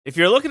If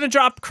you're looking to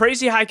drop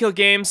crazy high kill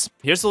games,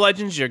 here's the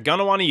legends you're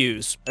gonna want to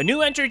use. A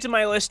new entry to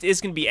my list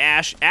is gonna be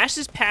Ashe.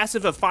 Ashe's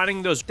passive of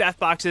finding those death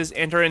boxes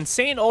and her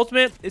insane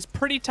ultimate is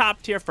pretty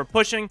top tier for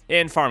pushing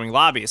and farming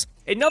lobbies.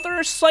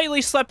 Another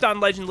slightly slept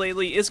on legend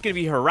lately is going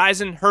to be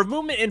Horizon. Her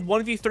movement and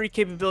 1v3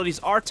 capabilities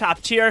are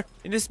top tier,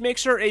 and this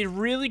makes her a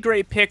really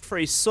great pick for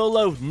a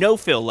solo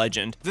no-fill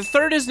legend. The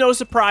third is no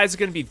surprise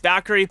going to be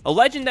Valkyrie, a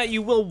legend that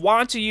you will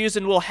want to use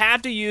and will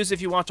have to use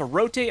if you want to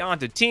rotate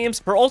onto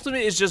teams. Her ultimate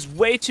is just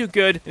way too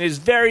good and is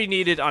very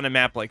needed on a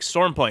map like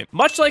Stormpoint.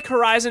 Much like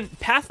Horizon,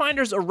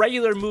 Pathfinder's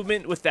irregular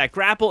movement with that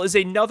grapple is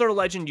another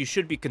legend you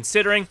should be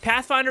considering.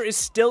 Pathfinder is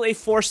still a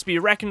force to be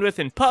reckoned with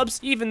in pubs,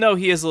 even though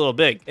he is a little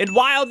big. And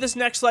while this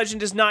next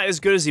legend is not as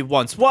good as he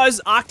once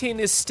was, Octane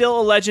is still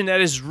a legend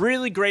that is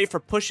really great for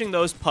pushing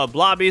those pub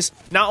lobbies.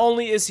 Not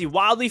only is he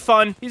wildly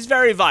fun, he's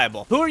very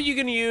viable. Who are you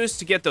going to use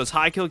to get those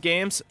high kill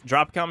games?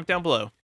 Drop a comment down below.